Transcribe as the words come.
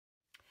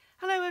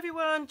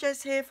everyone,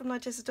 Jez here from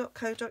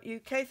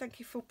nigezza.co.uk. Thank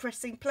you for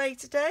pressing play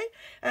today.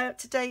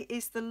 Today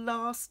is the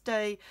last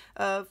day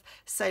of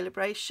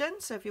celebration,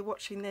 so if you're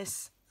watching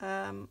this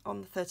on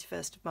the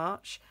 31st of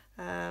March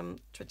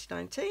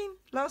 2019,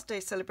 last day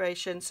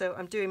celebration, so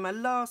I'm doing my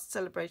last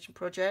celebration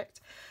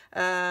project,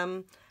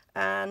 and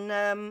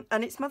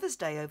it's Mother's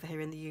Day over here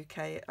in the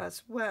UK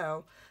as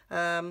well.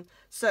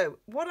 So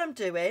what I'm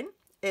doing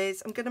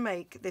is I'm going to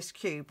make this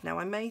cube. Now,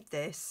 I made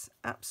this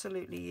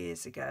absolutely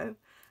years ago,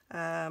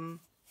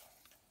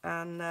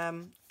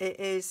 it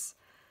is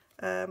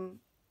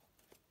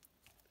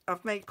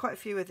I've made quite a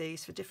few of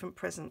these for different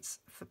presents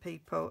for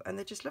people, and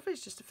they're just lovely.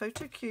 It's just a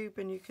photo cube,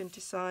 and you can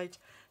decide.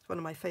 It's one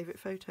of my favourite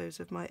photos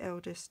of my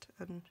eldest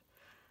and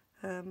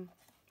apart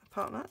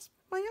from that's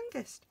my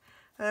youngest,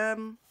 a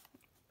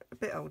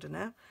bit older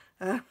now,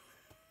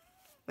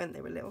 when they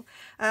were little.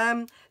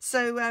 I'm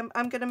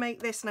going to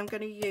make this, and I'm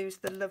going to use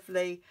the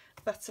lovely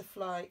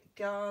butterfly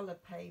gala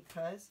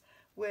papers.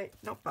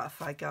 Not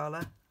butterfly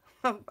gala.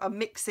 I'm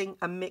mixing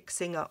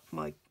up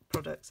my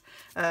products.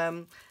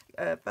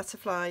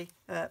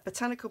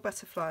 Botanical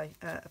butterfly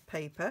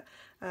paper,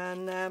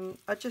 and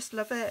I just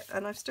love it,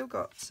 and I've still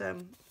got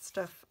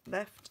stuff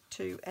left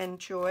to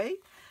enjoy.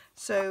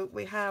 So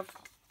we have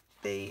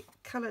the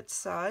coloured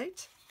side,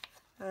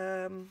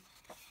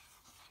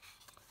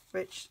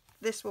 which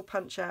this will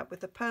punch out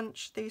with a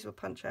punch, these will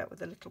punch out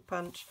with a little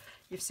punch.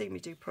 You've seen me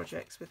do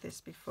projects with this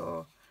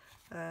before.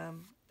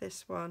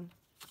 This one,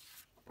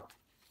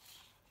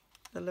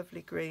 the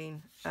lovely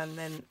green, and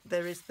then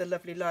there is the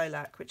lovely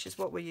lilac, which is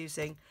what we're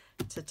using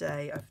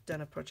today. I've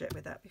done a project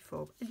with that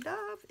before. I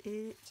love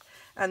it.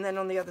 And then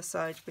on the other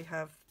side we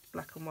have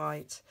black and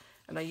white,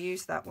 and I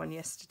used that one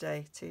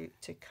yesterday to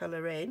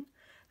colour in,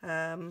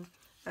 and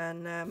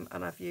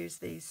I've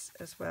used these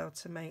as well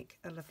to make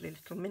a lovely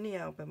little mini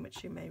album,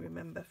 which you may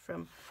remember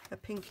from a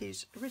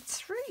Pinky's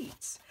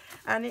retreat.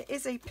 And it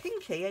is a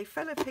Pinky, a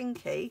fellow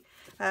Pinky,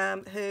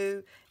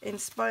 who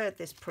inspired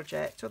this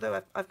project,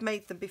 although I've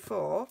made them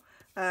before.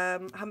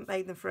 Haven't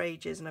made them for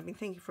ages, and I've been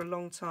thinking for a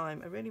long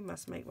time I really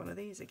must make one of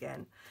these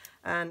again.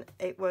 And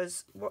it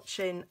was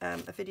watching a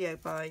video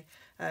by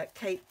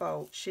Kate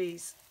Bolt.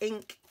 She's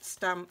Ink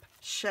Stamp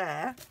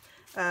Share,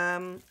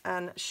 and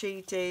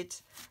she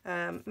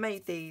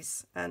made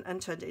these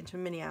and turned it into a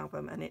mini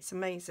album, and it's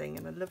amazing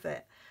and I love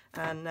it.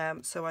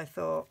 And so I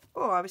thought,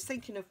 I was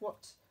thinking of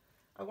what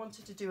I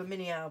wanted to do, a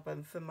mini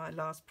album for my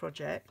last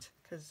project,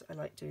 because I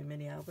like doing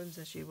mini albums,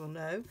 as you will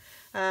know,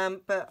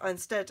 but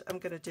instead I'm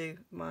going to do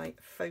my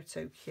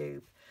photo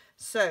cube.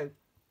 So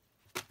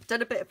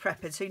done a bit of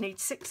prepping, so you need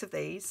 6 of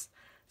these,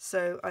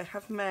 so I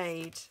have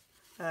made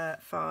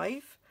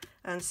 5,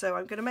 and so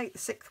I'm going to make the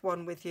 6th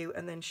one with you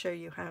and then show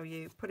you how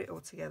you put it all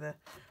together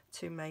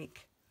to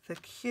make the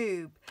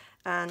cube.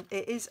 And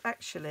it is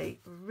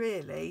actually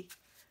really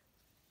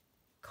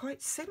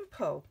quite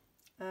simple.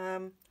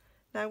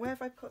 Now, where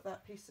have I put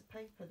that piece of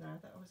paper now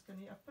that I was going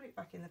to... I've put it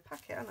back in the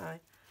packet, haven't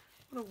I?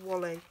 What a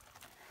wally.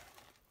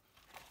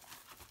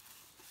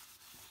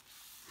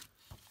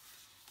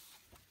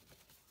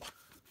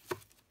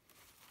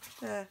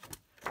 There.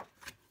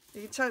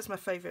 You can tell it's my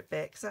favourite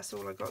bit, because that's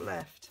all I've got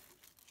left.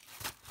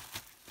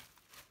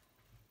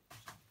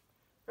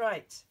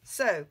 Right,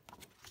 so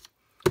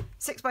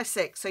 6 by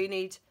 6, so you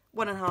need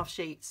 1.5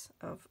 sheets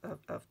of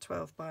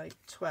 12 by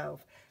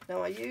 12.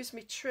 Now, I use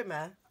my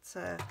trimmer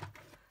to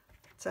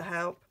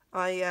help.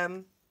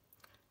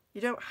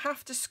 You don't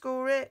have to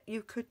score it,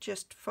 you could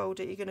just fold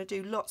it. You're going to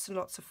do lots and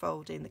lots of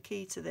folding. The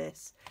key to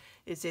this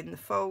is in the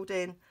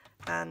folding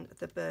and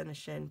the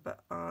burnishing, but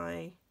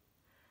I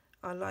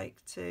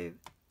like to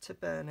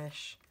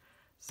burnish,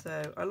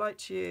 so I like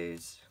to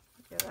use,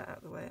 get that out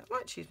of the way, I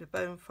like to use my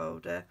bone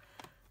folder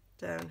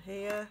down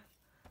here.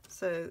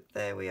 So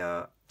there we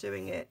are,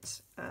 doing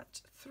it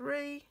at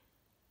 3,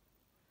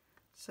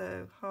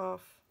 so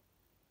half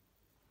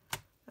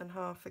and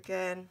half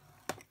again,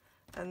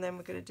 and then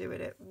we're going to do it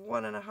at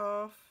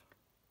 1.5,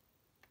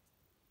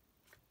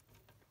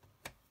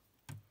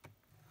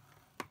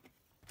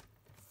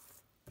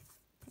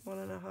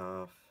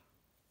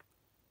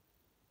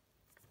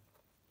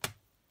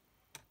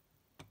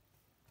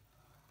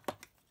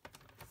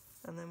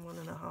 and then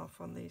 1.5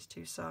 on these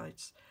two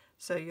sides,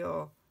 so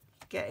you're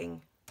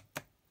getting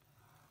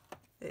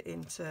it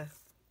into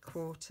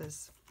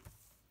quarters.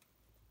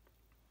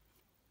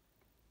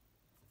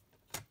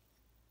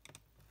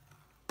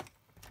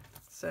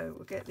 So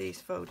we'll get these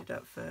folded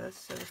up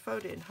first. So we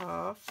fold it in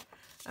half,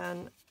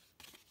 and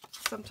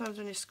sometimes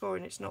when you're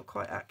scoring it's not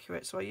quite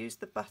accurate, so I use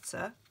the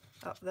butter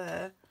up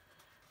there,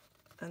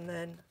 and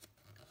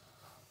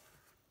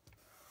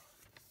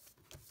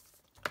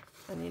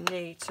you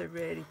need to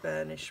really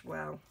burnish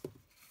well.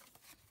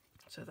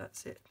 So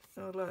that's it.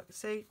 Oh look,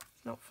 see,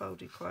 it's not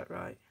folded quite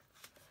right.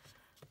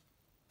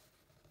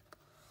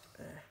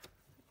 There.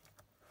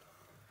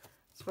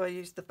 That's why I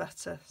use the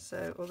butter,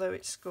 so although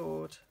it's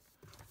scored,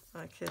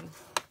 I can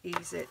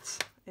ease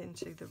it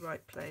into the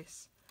right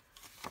place.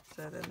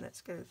 So then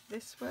let's go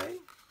this way.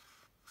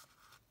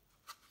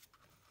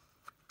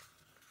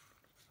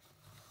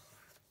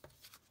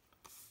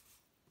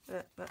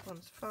 Yeah, that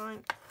one's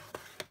fine.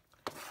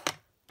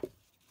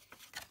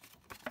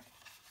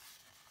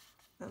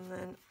 And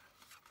then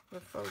we're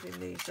folding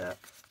these up.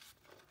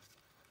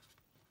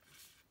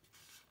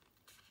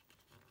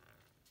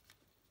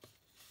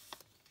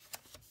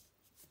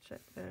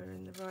 Check they're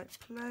in the right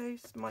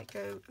place. Might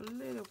go a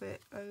little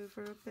bit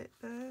over a bit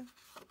there.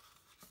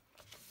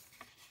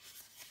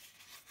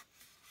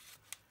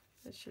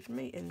 It should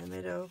meet in the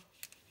middle.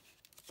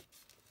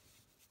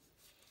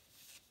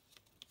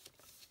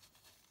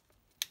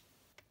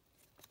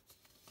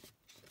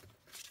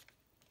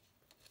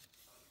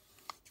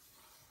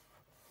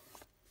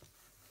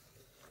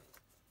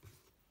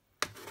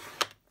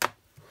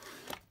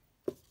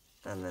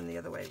 And then the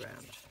other way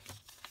round.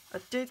 I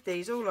did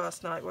these all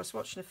last night whilst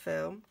watching a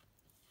film.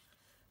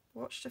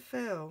 Watched a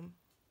film.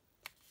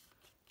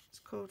 It's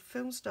called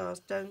Film Stars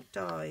Don't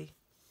Die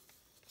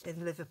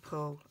in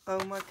Liverpool.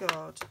 Oh my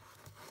God.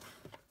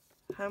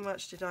 How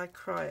much did I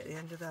cry at the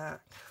end of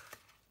that?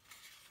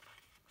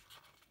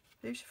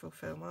 Beautiful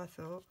film, I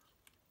thought.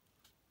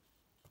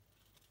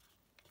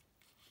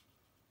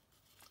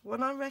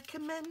 One I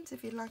recommend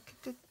if you like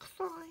a good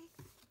cry.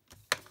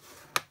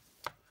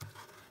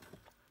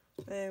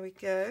 There we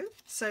go.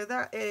 So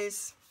that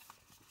is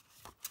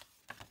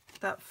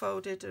that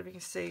folded, as you can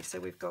see. So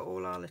we've got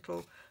all our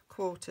little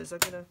quarters. I'm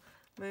going to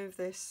move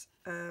this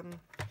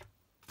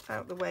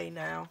out the way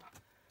now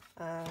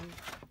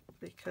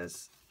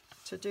because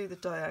to do the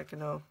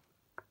diagonal,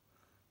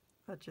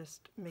 I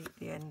just meet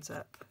the ends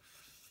up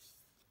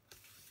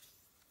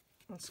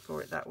and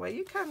score it that way.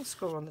 You can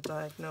score on the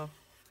diagonal,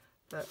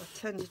 but I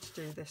tended to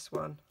do this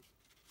one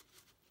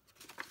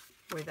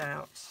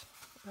without,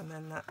 and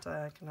then that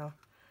diagonal.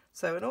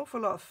 So an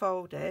awful lot of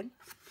folding.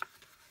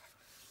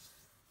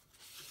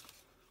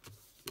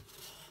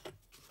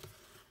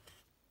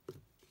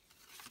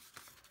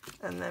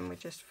 And then we're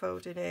just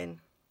folding in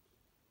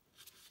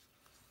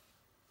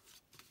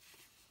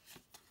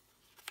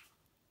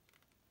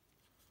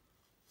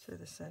to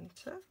the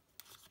centre.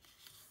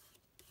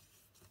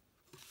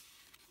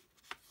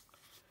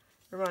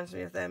 Reminds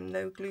me of them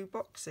no glue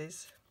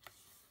boxes.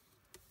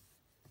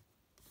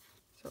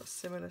 Sort of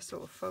similar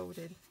sort of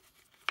folding.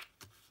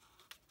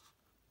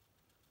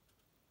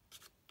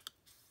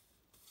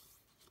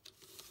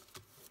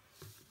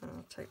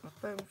 I'll take my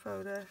bone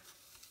folder.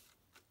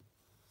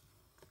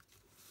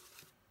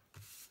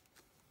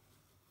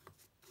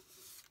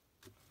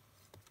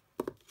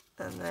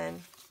 And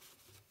then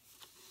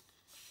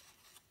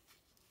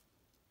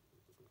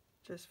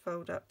just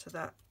fold up to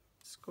that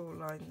score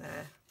line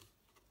there.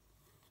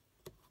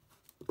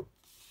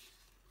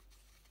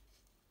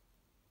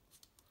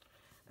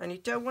 And you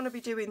don't want to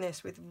be doing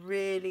this with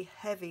really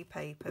heavy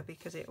paper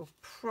because it will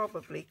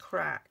probably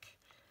crack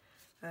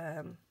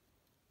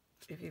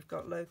if you've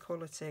got low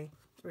quality,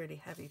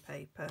 really heavy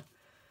paper.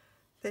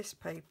 This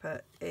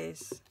paper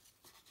is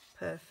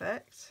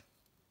perfect.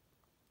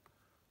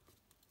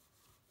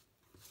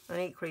 And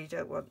equally you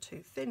don't want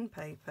too thin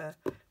paper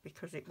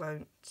because it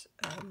won't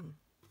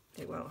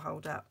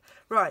hold up.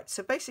 Right,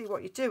 so basically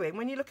what you're doing,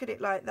 when you look at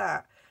it like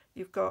that,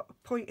 you've got a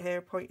point here,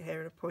 a point here,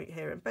 and a point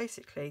here, and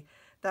basically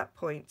that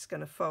point's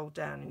going to fold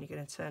down and you're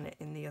going to turn it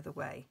in the other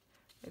way,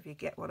 if you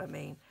get what I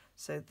mean.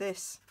 So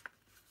this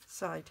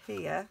side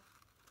here,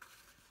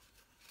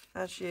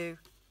 as you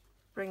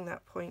bring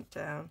that point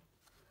down,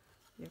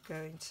 you're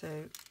going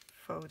to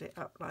fold it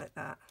up like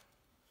that.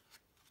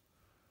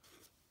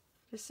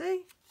 You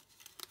see?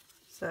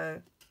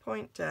 So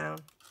point down,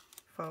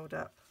 fold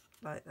up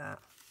like that.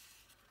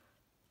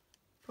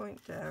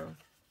 Point down.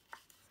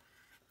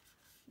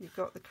 You've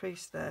got the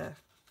crease there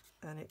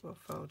and it will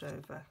fold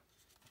over.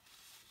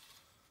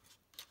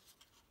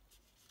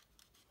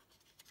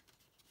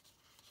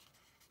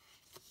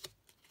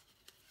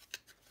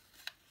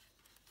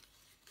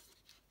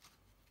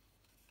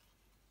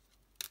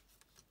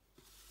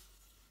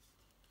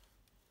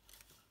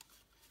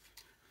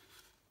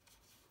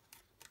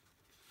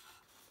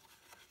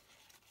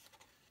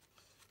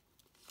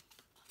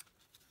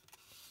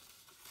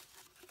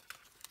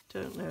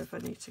 Don't know if I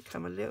need to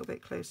come a little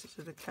bit closer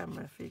to the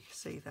camera if you can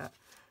see that.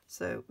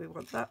 So we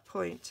want that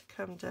point to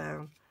come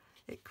down.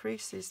 It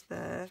creases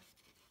there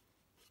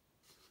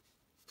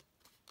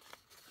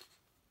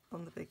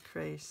on the big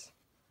crease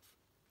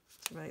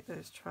to make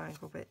those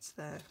triangle bits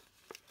there.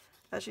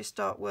 As you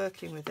start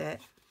working with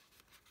it,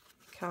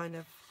 kind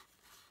of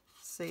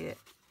see it.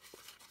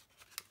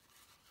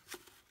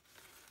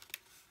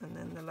 And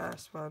then the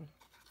last one,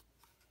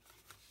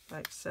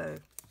 like so.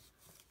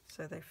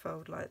 So they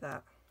fold like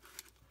that.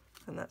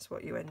 And that's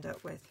what you end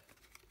up with.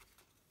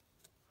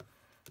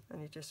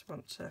 And you just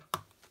want to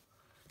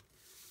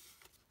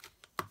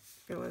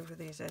go over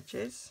these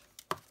edges.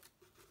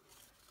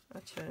 I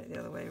turn it the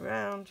other way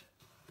around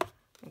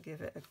and give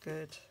it a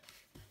good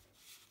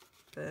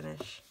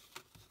burnish,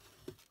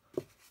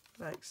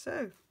 like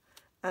so.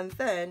 And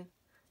then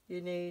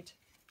you need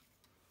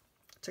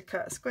to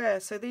cut a square.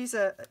 So these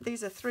are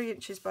 3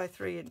 inches by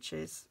 3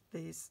 inches.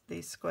 These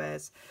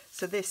squares.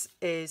 So this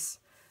is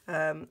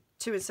 2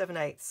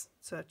 7/8.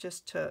 So I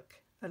just took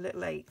a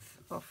little eighth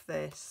off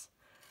this,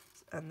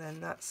 and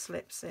then that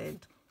slips in.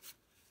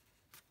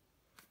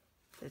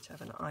 Did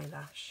have an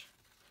eyelash.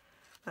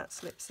 That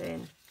slips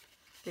in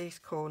these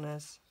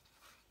corners,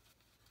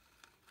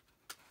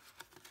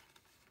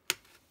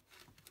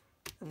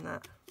 and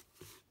that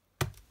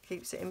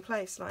keeps it in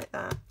place like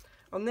that.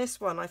 On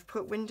this one I've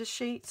put window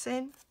sheets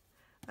in,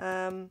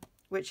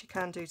 which you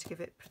can do to give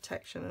it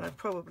protection, and I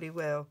probably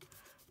will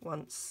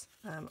once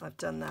I've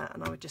done that,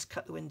 and I would just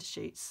cut the window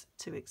sheets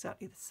to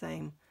exactly the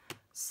same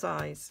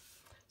size.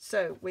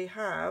 So we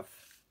have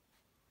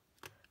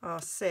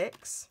our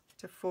 6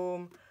 to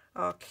form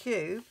our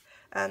cube,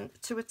 and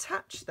to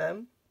attach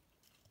them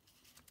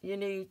you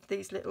need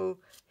these little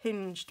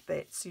hinged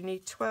bits. You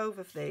need 12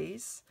 of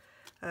these,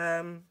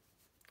 and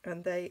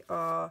they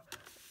are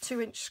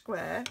 2-inch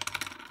square,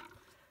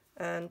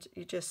 and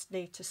you just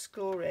need to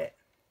score it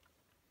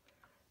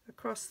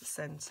across the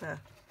centre.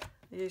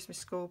 I use my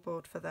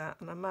scoreboard for that,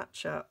 and I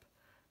match up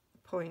the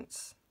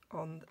points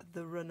on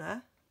the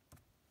runner,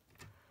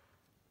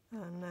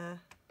 and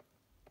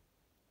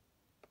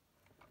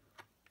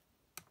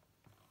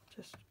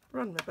just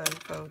run my bone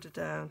folder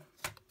down,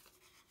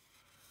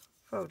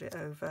 fold it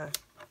over,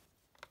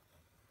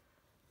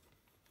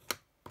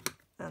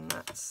 and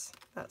that's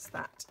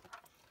that.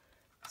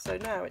 So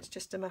now it's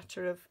just a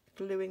matter of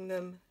gluing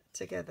them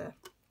together.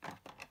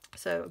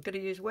 So I'm going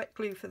to use wet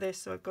glue for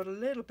this, so I've got a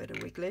little bit of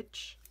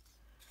wigglage.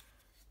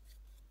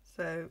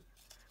 So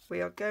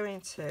we are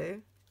going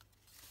to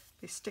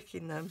be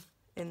sticking them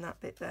in that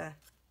bit there.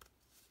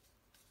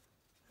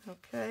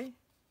 Okay,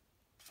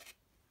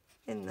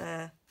 in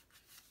there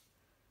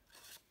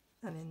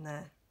and in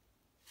there.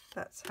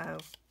 That's how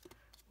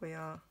we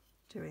are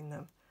doing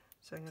them.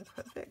 So I'm going to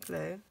put a bit of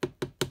glue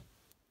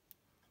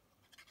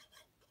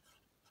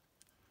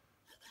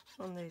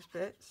on these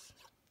bits.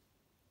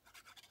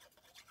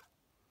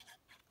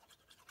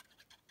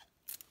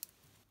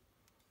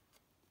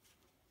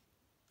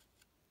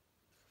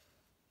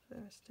 So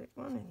I stick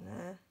one in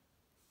there,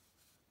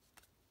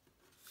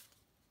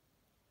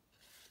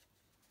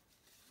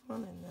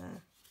 one in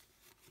there,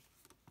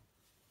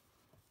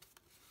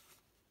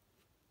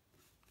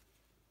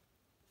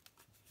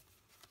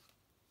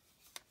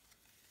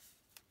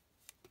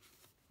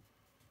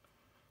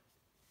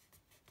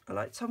 I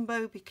like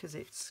Tombow because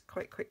it's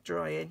quite quick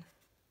drying,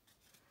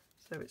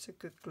 so it's a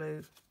good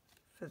glue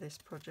for this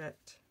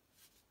project,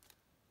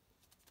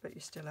 but you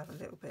still have a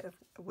little bit of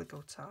a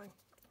wiggle time.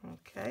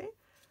 Okay,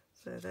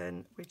 so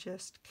then we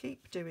just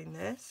keep doing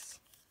this.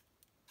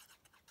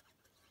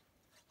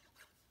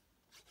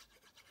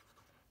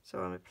 So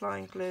I'm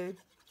applying glue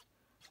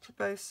to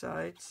both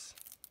sides.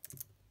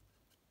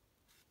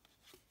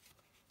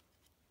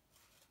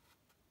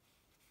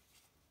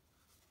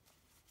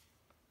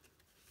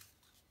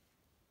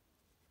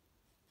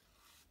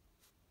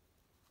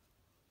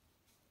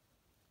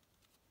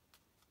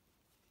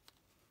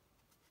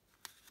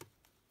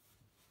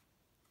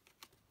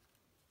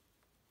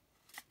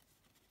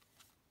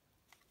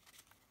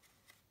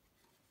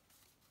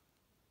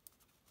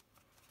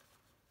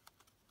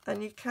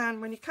 And you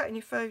can, when you're cutting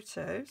your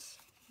photos,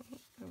 oh,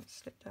 it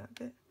slipped out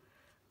a bit.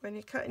 When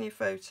you're cutting your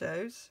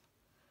photos,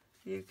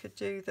 you could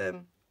do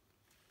them,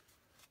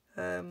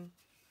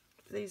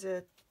 these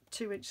are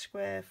 2-inch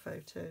square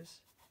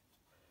photos,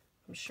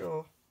 I'm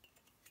sure,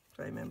 if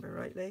I remember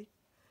rightly.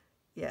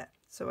 Yeah,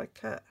 so I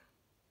cut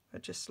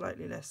at just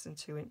slightly less than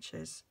 2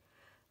 inches.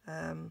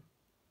 I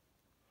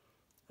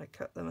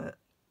cut them at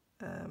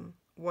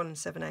 1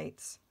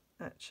 7/8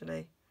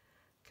 actually,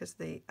 because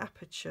the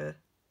aperture,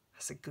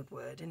 that's a good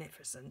word, isn't it,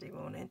 for Sunday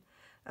morning,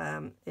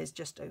 is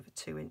just over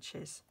 2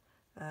 inches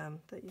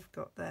that you've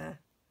got there.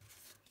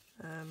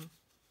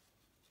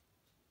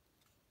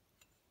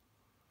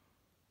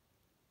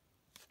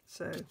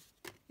 So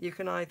you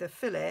can either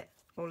fill it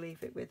or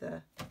leave it with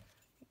a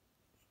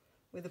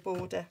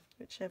border,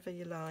 whichever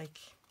you like.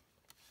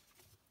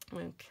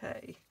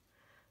 Okay.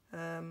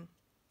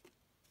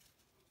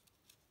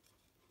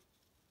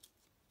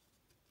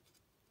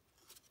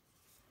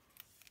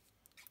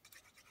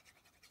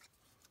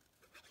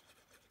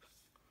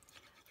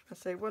 I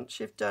say once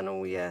you've done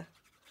all your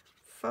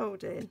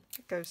folding,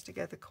 it goes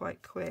together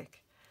quite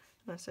quick.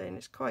 And I'm saying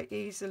it's quite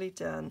easily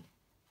done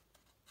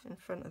in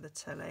front of the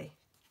telly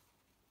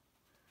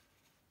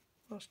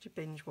whilst you're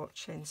binge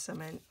watching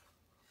something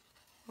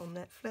on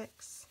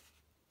Netflix.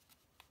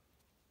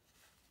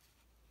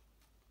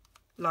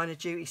 Line of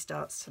Duty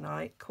starts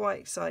tonight. Quite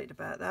excited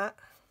about that.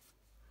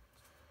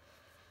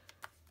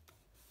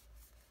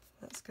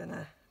 That's going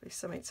to be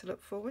something to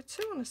look forward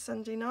to on a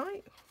Sunday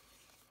night.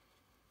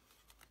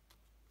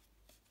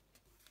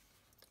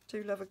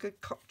 Do love a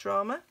good cop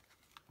drama.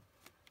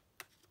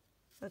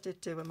 I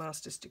did do a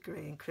master's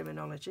degree in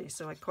criminology,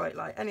 so I quite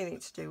like anything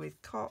to do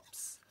with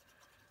cops,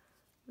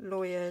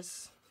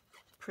 lawyers,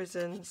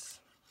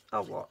 prisons.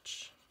 I'll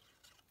watch.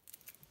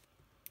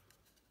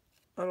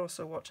 I'll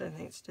also watch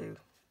anything to do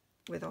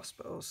with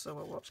hospitals, so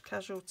I'll watch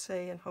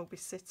Casualty and Holby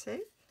City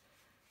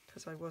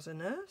because I was a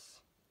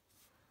nurse,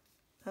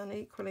 and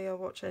equally I'll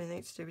watch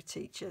anything to do with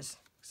teachers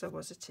because I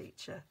was a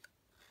teacher.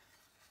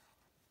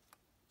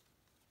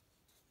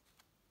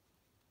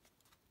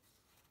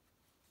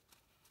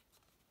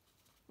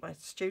 my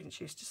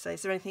students used to say,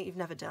 is there anything you've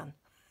never done?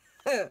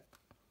 I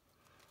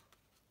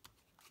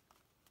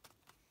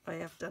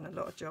have done a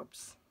lot of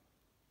jobs.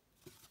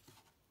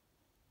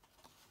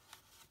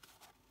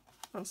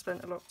 And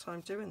spent a lot of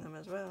time doing them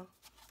as well.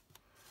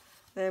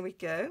 There we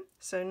go.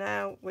 So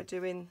now we're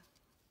doing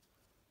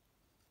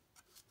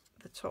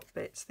the top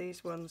bits.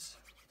 These ones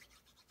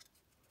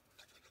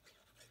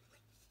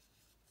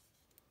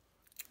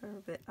are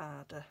a bit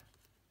harder.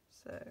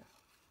 So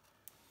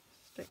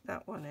stick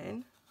that one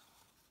in.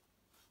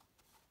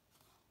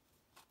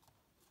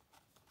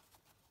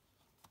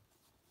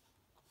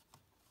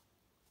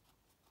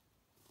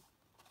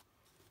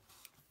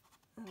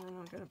 And then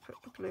I'm going to put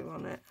the glue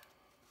on it.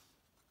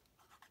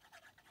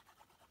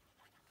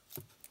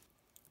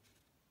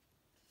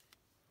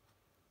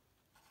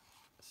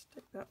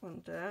 Stick that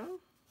one down.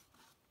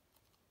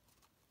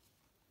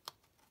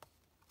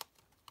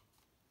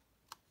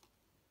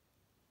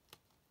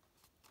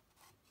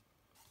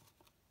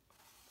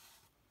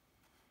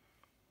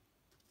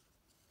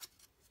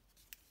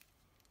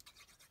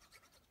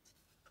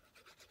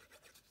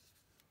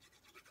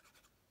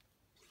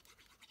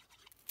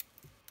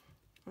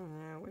 And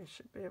now we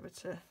should be able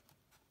to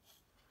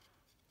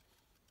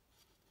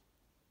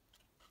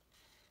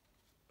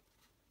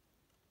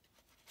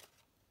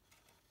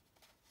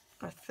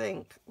I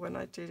think when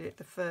I did it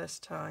the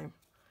first time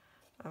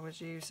I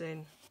was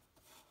using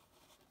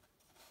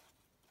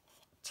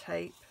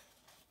tape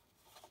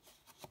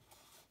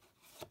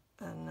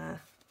and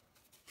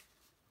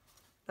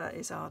that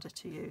is harder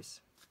to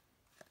use.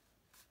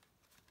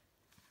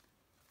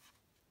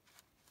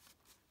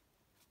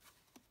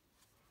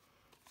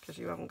 Because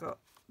you haven't got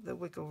the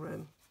wiggle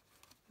room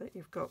that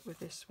you've got with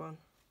this one.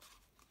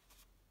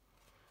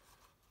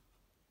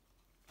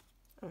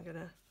 I'm going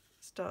to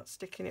start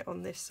sticking it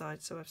on this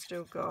side so I've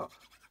still got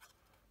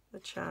the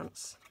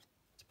chance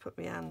to put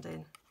my hand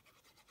in.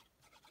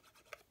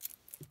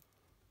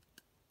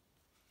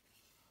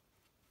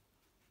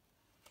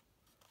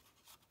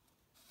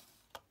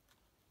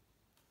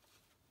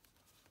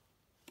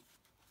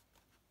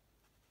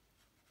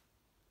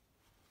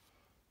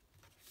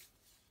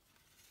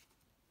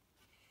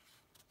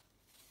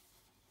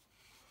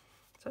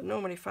 So I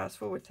normally fast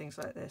forward things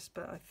like this,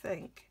 but I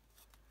think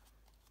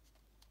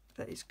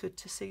that it's good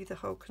to see the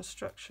whole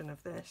construction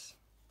of this.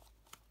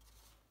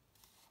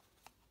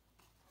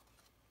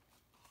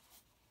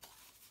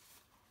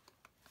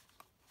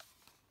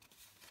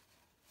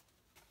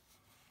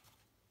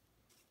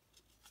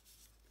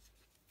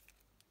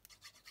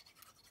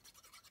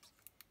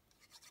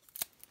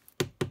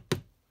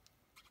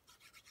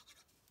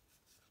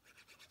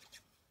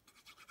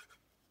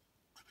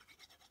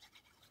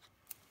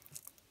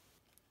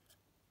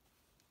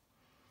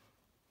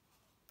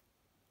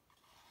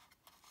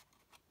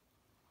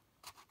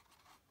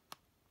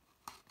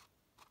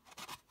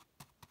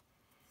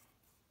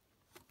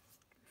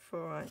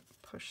 Before I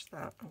push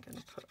that, I'm going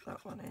to put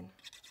that one in.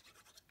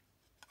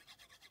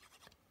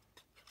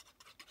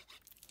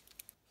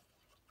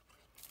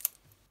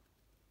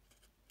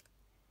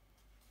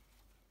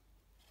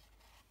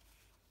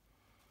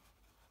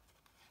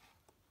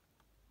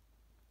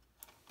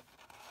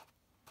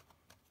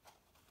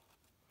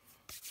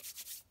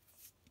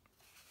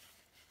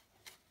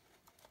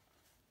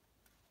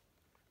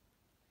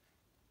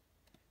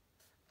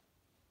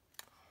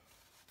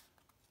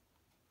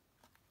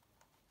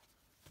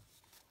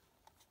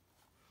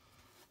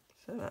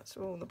 So that's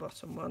all the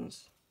bottom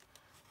ones.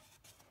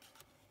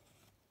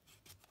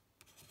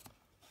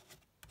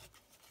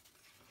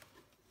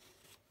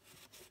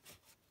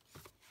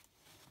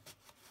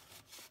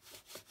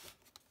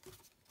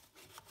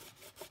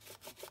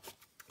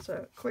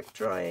 So quick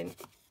drying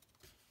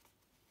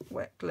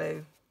wet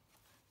glue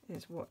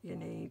is what you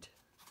need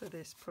for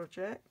this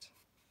project.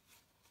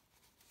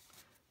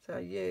 So I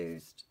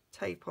used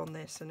tape on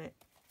this and it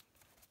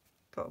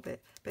got a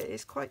bit, but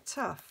it's quite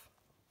tough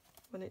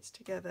when it's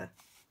together.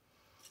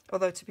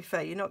 Although to be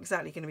fair, you're not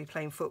exactly going to be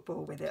playing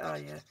football with it, are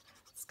you?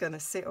 It's going to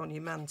sit on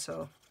your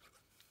mantle.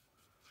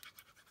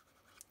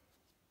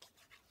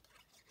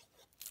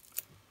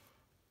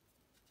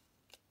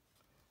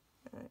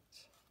 Right.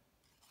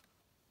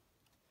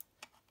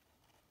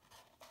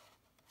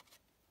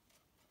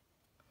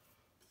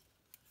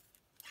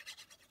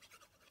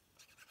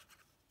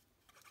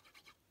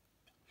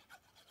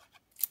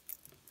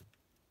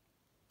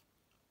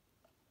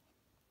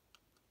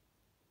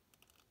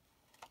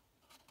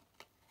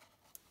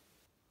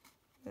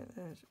 Get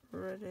those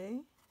ready.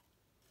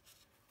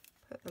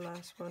 Put the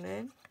last one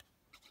in.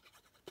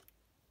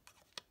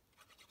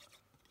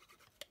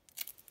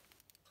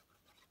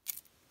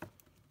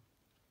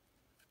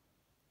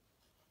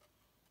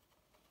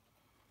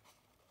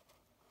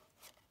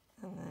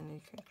 And then you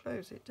can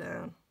close it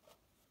down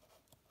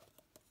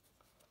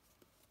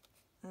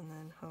and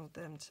then hold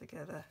them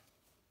together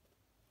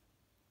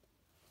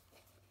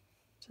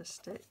to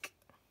stick.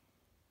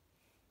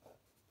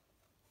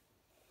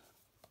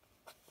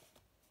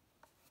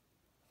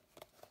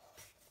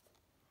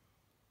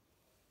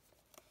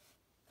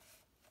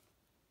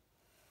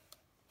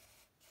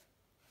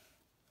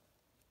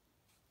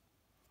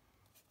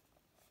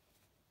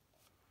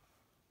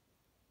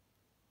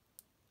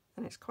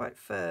 and it's quite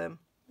firm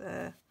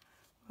there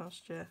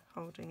whilst you're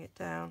holding it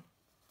down.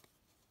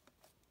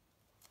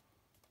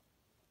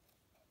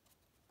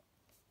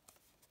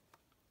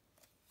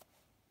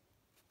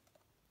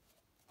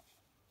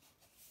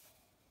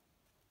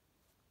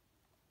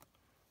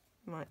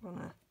 You might want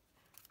to,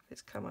 if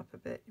it's come up a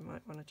bit, you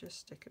might want to just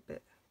stick a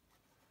bit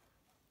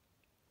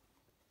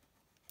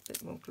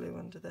more glue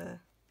under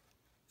there.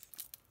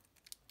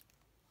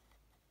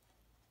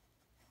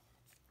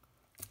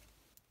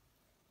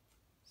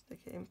 Stick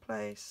it in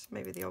place,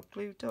 maybe the old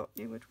glue dot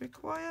you would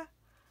require.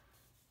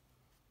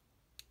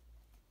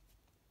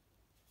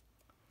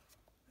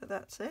 But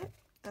that's it.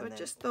 So I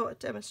just thought I'd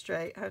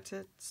demonstrate how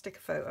to stick a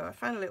photo. I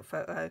found a little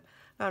photo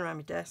lying around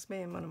my desk,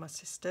 me and one of my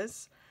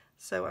sisters.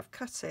 So I've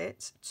cut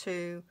it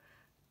to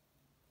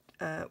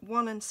 1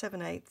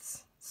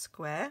 7/8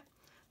 square.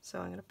 So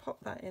I'm going to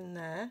pop that in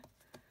there.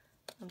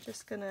 I'm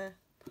just going to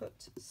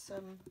put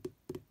some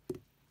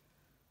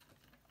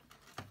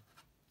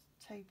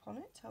tape on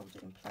it to hold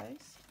it in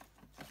place.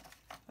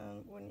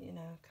 And wouldn't you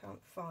know, I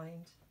can't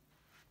find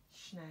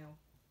Schnell.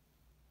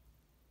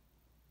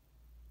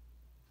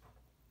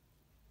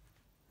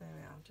 There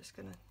we are. I'm just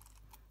going to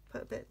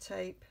put a bit of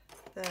tape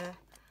there.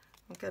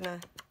 I'm going to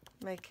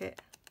make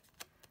it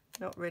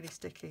not really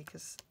sticky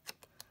because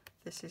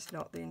this is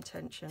not the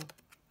intention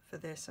for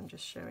this. I'm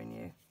just showing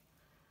you.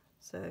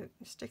 So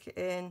you stick it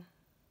in,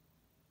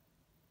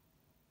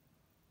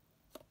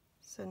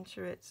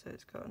 centre it so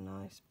it's got a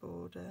nice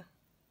border,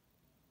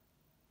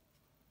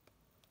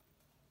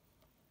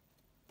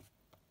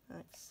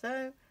 like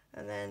so,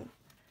 and then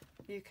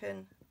you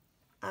can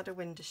add a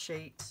window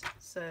sheet.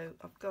 So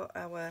I've got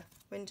our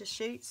window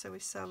sheet, so we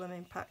sell them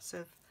in packs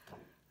of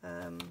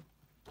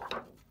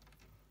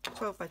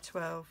 12 by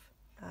 12.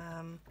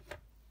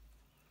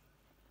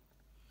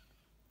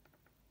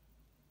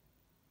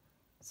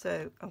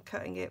 So I'm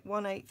cutting it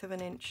 1/8 of an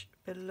inch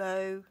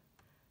below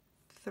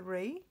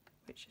 3,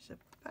 which is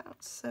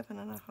about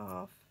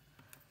 7.5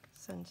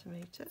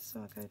 centimetres.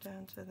 So I'll go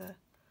down to the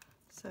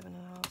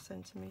 7.5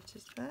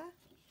 centimetres there.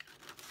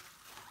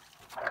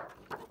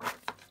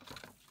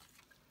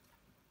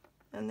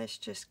 And this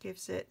just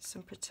gives it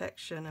some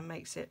protection and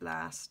makes it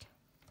last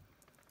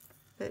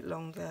a bit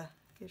longer,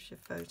 gives your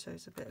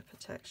photos a bit of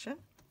protection.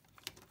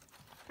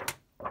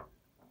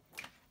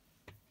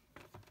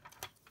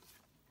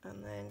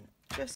 And then